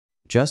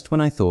Just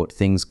when I thought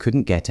things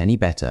couldn't get any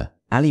better,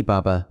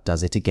 Alibaba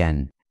does it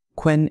again.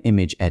 Qwen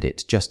Image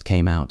Edit just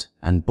came out,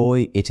 and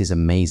boy, it is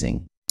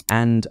amazing.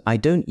 And I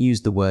don't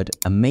use the word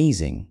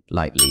amazing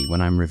lightly when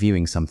I'm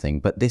reviewing something,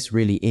 but this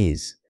really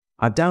is.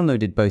 I've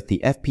downloaded both the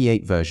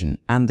FP8 version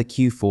and the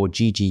Q4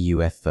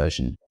 GGUF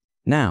version.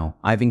 Now,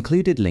 I've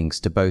included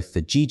links to both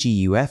the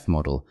GGUF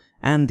model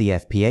and the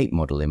FP8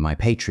 model in my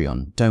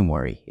Patreon. Don't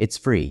worry, it's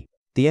free.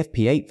 The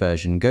FP8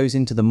 version goes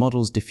into the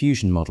Models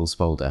Diffusion Models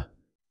folder.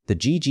 The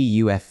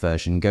GGUF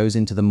version goes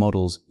into the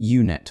Models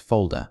UNet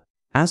folder.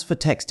 As for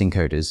text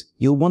encoders,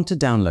 you'll want to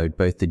download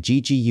both the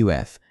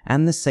GGUF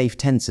and the Safe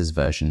Tensors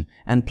version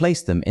and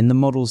place them in the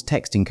Models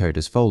Text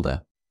Encoders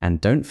folder. And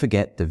don't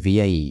forget the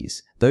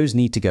VAEs. Those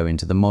need to go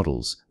into the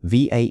Models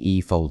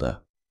VAE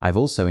folder. I've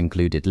also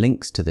included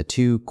links to the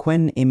two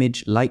Qwen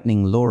Image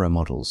Lightning LoRa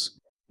models.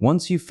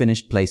 Once you've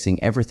finished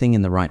placing everything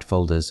in the right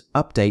folders,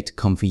 update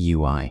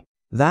ComfyUI.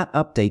 That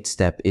update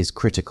step is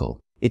critical.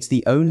 It's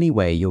the only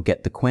way you'll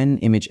get the Qwen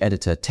Image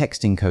Editor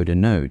text encoder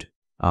node.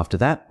 After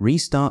that,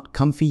 restart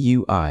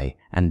ComfyUI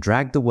and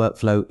drag the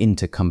workflow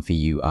into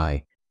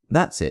ComfyUI.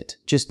 That's it.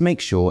 Just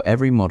make sure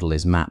every model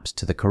is mapped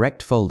to the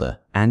correct folder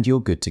and you're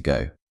good to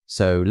go.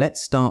 So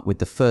let's start with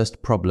the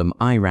first problem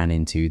I ran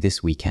into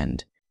this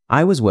weekend.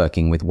 I was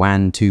working with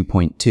WAN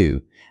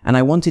 2.2 and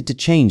I wanted to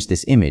change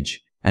this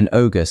image, an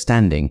ogre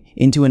standing,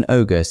 into an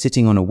ogre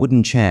sitting on a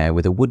wooden chair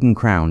with a wooden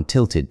crown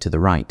tilted to the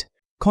right.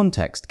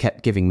 Context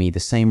kept giving me the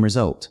same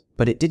result,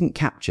 but it didn't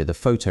capture the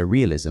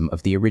photorealism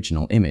of the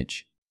original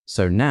image.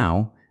 So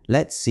now,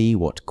 let's see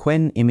what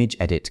Qwen Image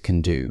Edit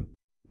can do.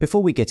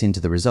 Before we get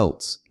into the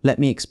results, let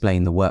me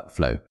explain the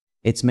workflow.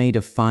 It's made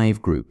of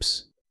 5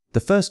 groups. The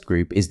first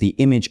group is the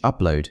Image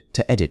Upload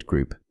to Edit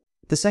group.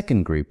 The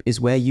second group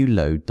is where you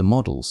load the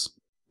models.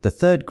 The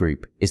third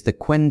group is the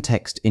Qwen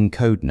Text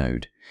Encode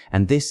node,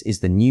 and this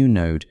is the new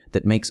node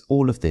that makes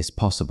all of this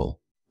possible.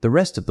 The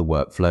rest of the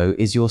workflow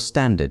is your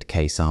standard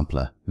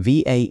K-sampler,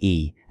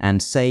 VAE, and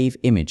Save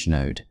Image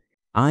node.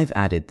 I've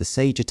added the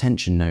Sage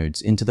Attention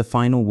nodes into the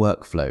final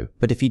workflow,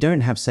 but if you don't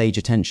have Sage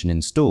Attention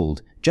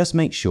installed, just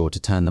make sure to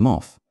turn them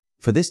off.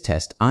 For this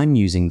test, I'm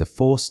using the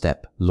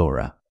 4-step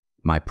LoRa.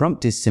 My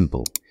prompt is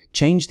simple.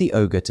 Change the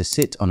ogre to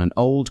sit on an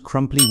old,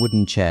 crumply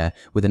wooden chair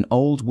with an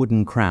old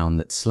wooden crown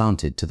that's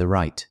slanted to the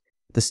right.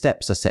 The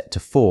steps are set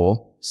to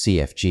 4,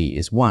 CFG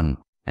is 1,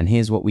 and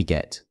here's what we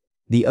get.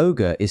 The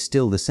ogre is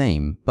still the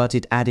same, but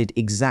it added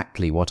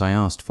exactly what I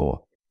asked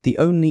for. The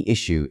only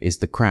issue is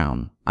the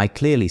crown. I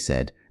clearly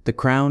said, the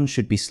crown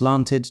should be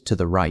slanted to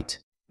the right.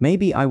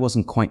 Maybe I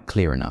wasn't quite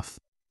clear enough.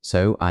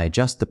 So I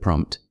adjust the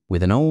prompt.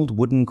 With an old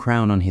wooden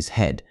crown on his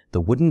head,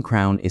 the wooden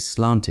crown is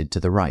slanted to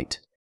the right.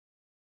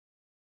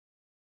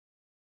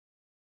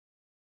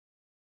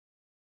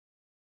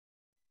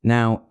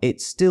 Now,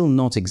 it's still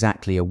not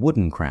exactly a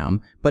wooden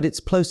crown, but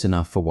it's close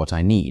enough for what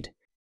I need.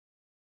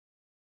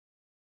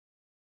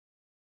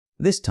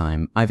 This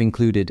time, I've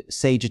included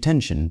Sage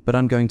Attention, but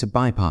I'm going to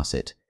bypass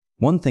it.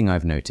 One thing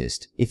I've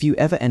noticed, if you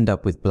ever end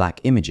up with black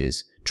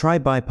images, try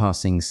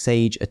bypassing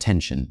Sage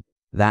Attention.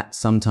 That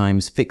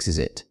sometimes fixes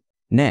it.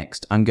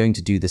 Next, I'm going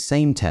to do the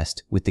same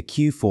test with the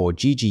Q4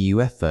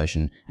 GGUF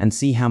version and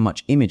see how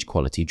much image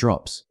quality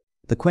drops.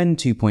 The Qwen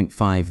 2.5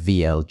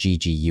 VL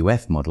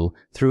GGUF model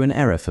threw an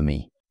error for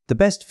me. The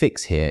best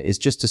fix here is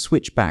just to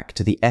switch back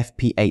to the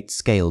FP8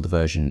 scaled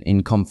version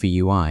in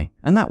ComfyUI,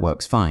 and that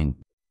works fine.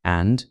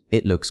 And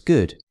it looks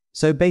good.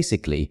 So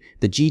basically,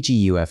 the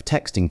GGUF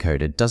text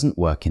encoder doesn't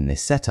work in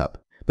this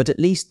setup, but at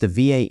least the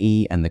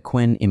VAE and the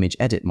Qwen Image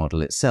Edit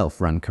model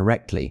itself run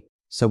correctly.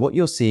 So what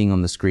you're seeing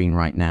on the screen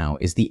right now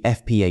is the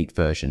FP8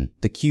 version,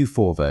 the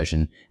Q4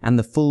 version, and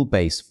the full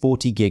base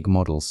 40 gig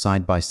model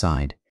side by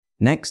side.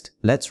 Next,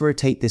 let's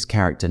rotate this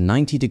character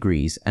 90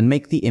 degrees and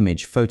make the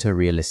image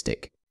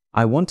photorealistic.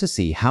 I want to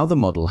see how the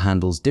model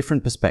handles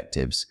different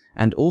perspectives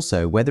and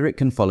also whether it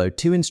can follow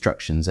 2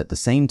 instructions at the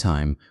same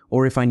time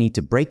or if I need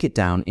to break it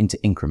down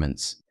into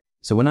increments.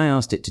 So when I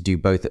asked it to do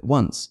both at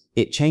once,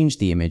 it changed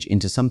the image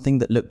into something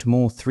that looked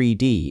more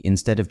 3D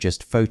instead of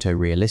just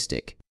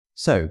photorealistic.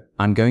 So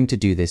I'm going to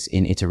do this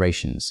in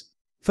iterations.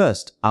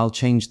 First, I'll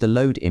change the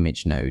Load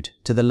Image node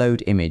to the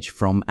Load Image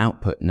from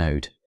Output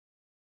node.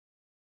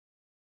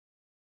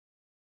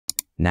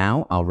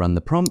 Now I'll run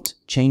the prompt,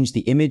 change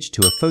the image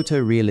to a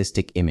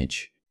photorealistic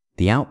image.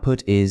 The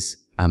output is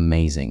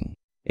amazing.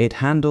 It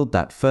handled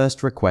that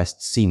first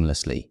request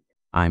seamlessly.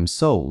 I'm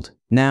sold.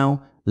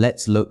 Now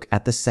let's look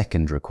at the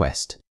second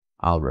request.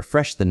 I'll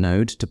refresh the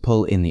node to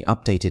pull in the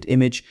updated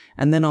image,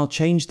 and then I'll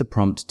change the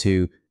prompt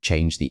to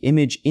change the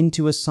image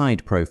into a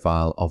side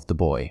profile of the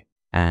boy.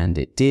 And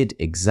it did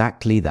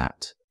exactly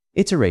that.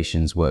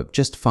 Iterations work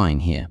just fine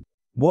here.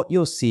 What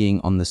you're seeing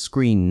on the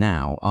screen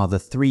now are the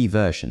 3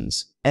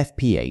 versions,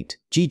 FP8,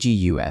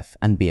 GGUF,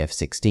 and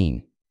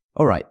BF16.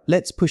 Alright,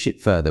 let's push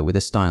it further with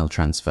a style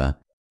transfer.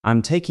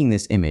 I'm taking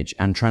this image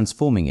and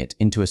transforming it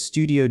into a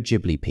Studio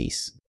Ghibli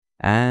piece.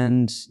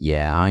 And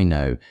yeah, I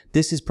know,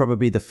 this is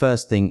probably the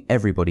first thing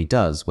everybody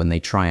does when they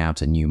try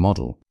out a new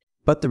model.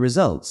 But the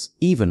results,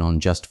 even on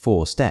just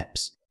 4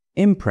 steps,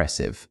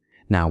 impressive.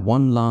 Now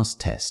one last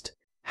test.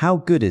 How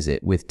good is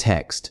it with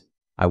text?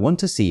 I want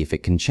to see if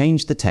it can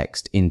change the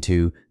text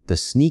into the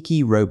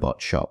sneaky robot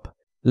shop.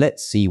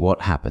 Let's see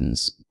what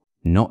happens.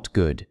 Not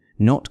good.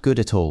 Not good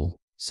at all.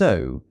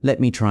 So let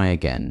me try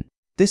again.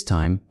 This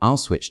time I'll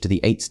switch to the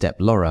 8-step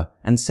LoRa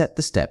and set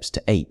the steps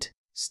to 8.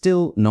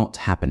 Still not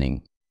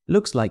happening.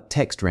 Looks like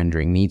text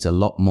rendering needs a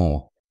lot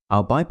more.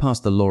 I'll bypass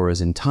the LoRas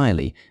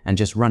entirely and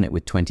just run it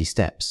with 20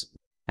 steps.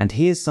 And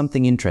here's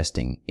something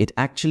interesting. It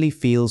actually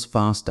feels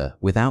faster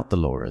without the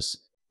LoRas.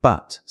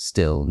 But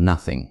still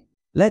nothing.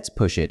 Let's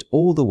push it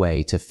all the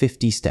way to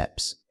 50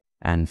 steps.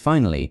 And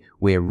finally,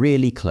 we're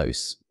really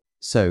close.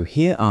 So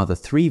here are the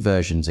 3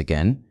 versions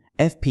again,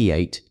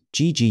 FP8,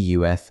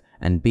 GGUF,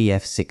 and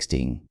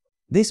BF16.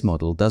 This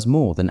model does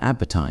more than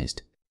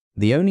advertised.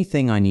 The only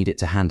thing I need it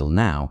to handle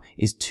now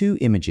is 2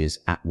 images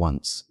at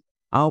once.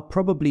 I'll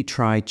probably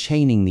try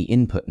chaining the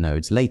input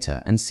nodes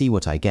later and see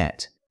what I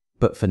get.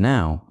 But for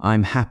now,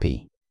 I'm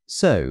happy.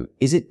 So,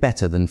 is it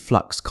better than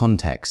Flux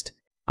Context?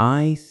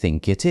 I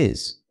think it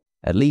is.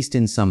 At least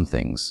in some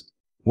things.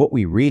 What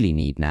we really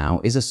need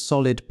now is a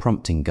solid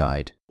prompting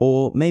guide.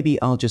 Or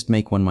maybe I'll just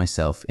make one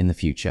myself in the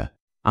future.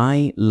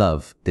 I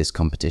love this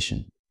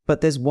competition. But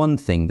there's one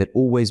thing that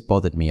always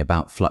bothered me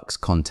about Flux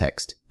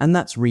Context, and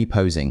that's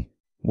reposing.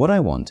 What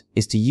I want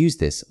is to use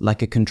this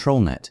like a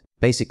control net.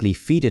 Basically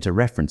feed it a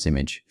reference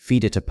image,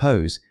 feed it a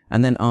pose,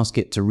 and then ask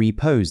it to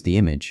repose the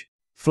image.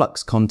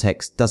 Flux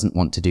Context doesn't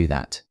want to do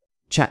that.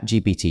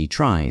 ChatGPT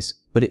tries,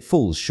 but it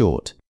falls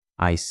short.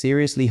 I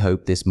seriously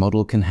hope this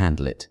model can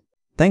handle it.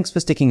 Thanks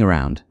for sticking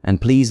around, and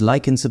please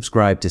like and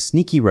subscribe to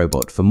Sneaky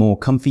Robot for more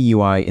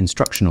ComfyUI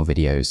instructional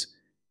videos.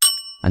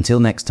 Until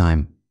next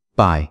time,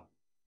 bye.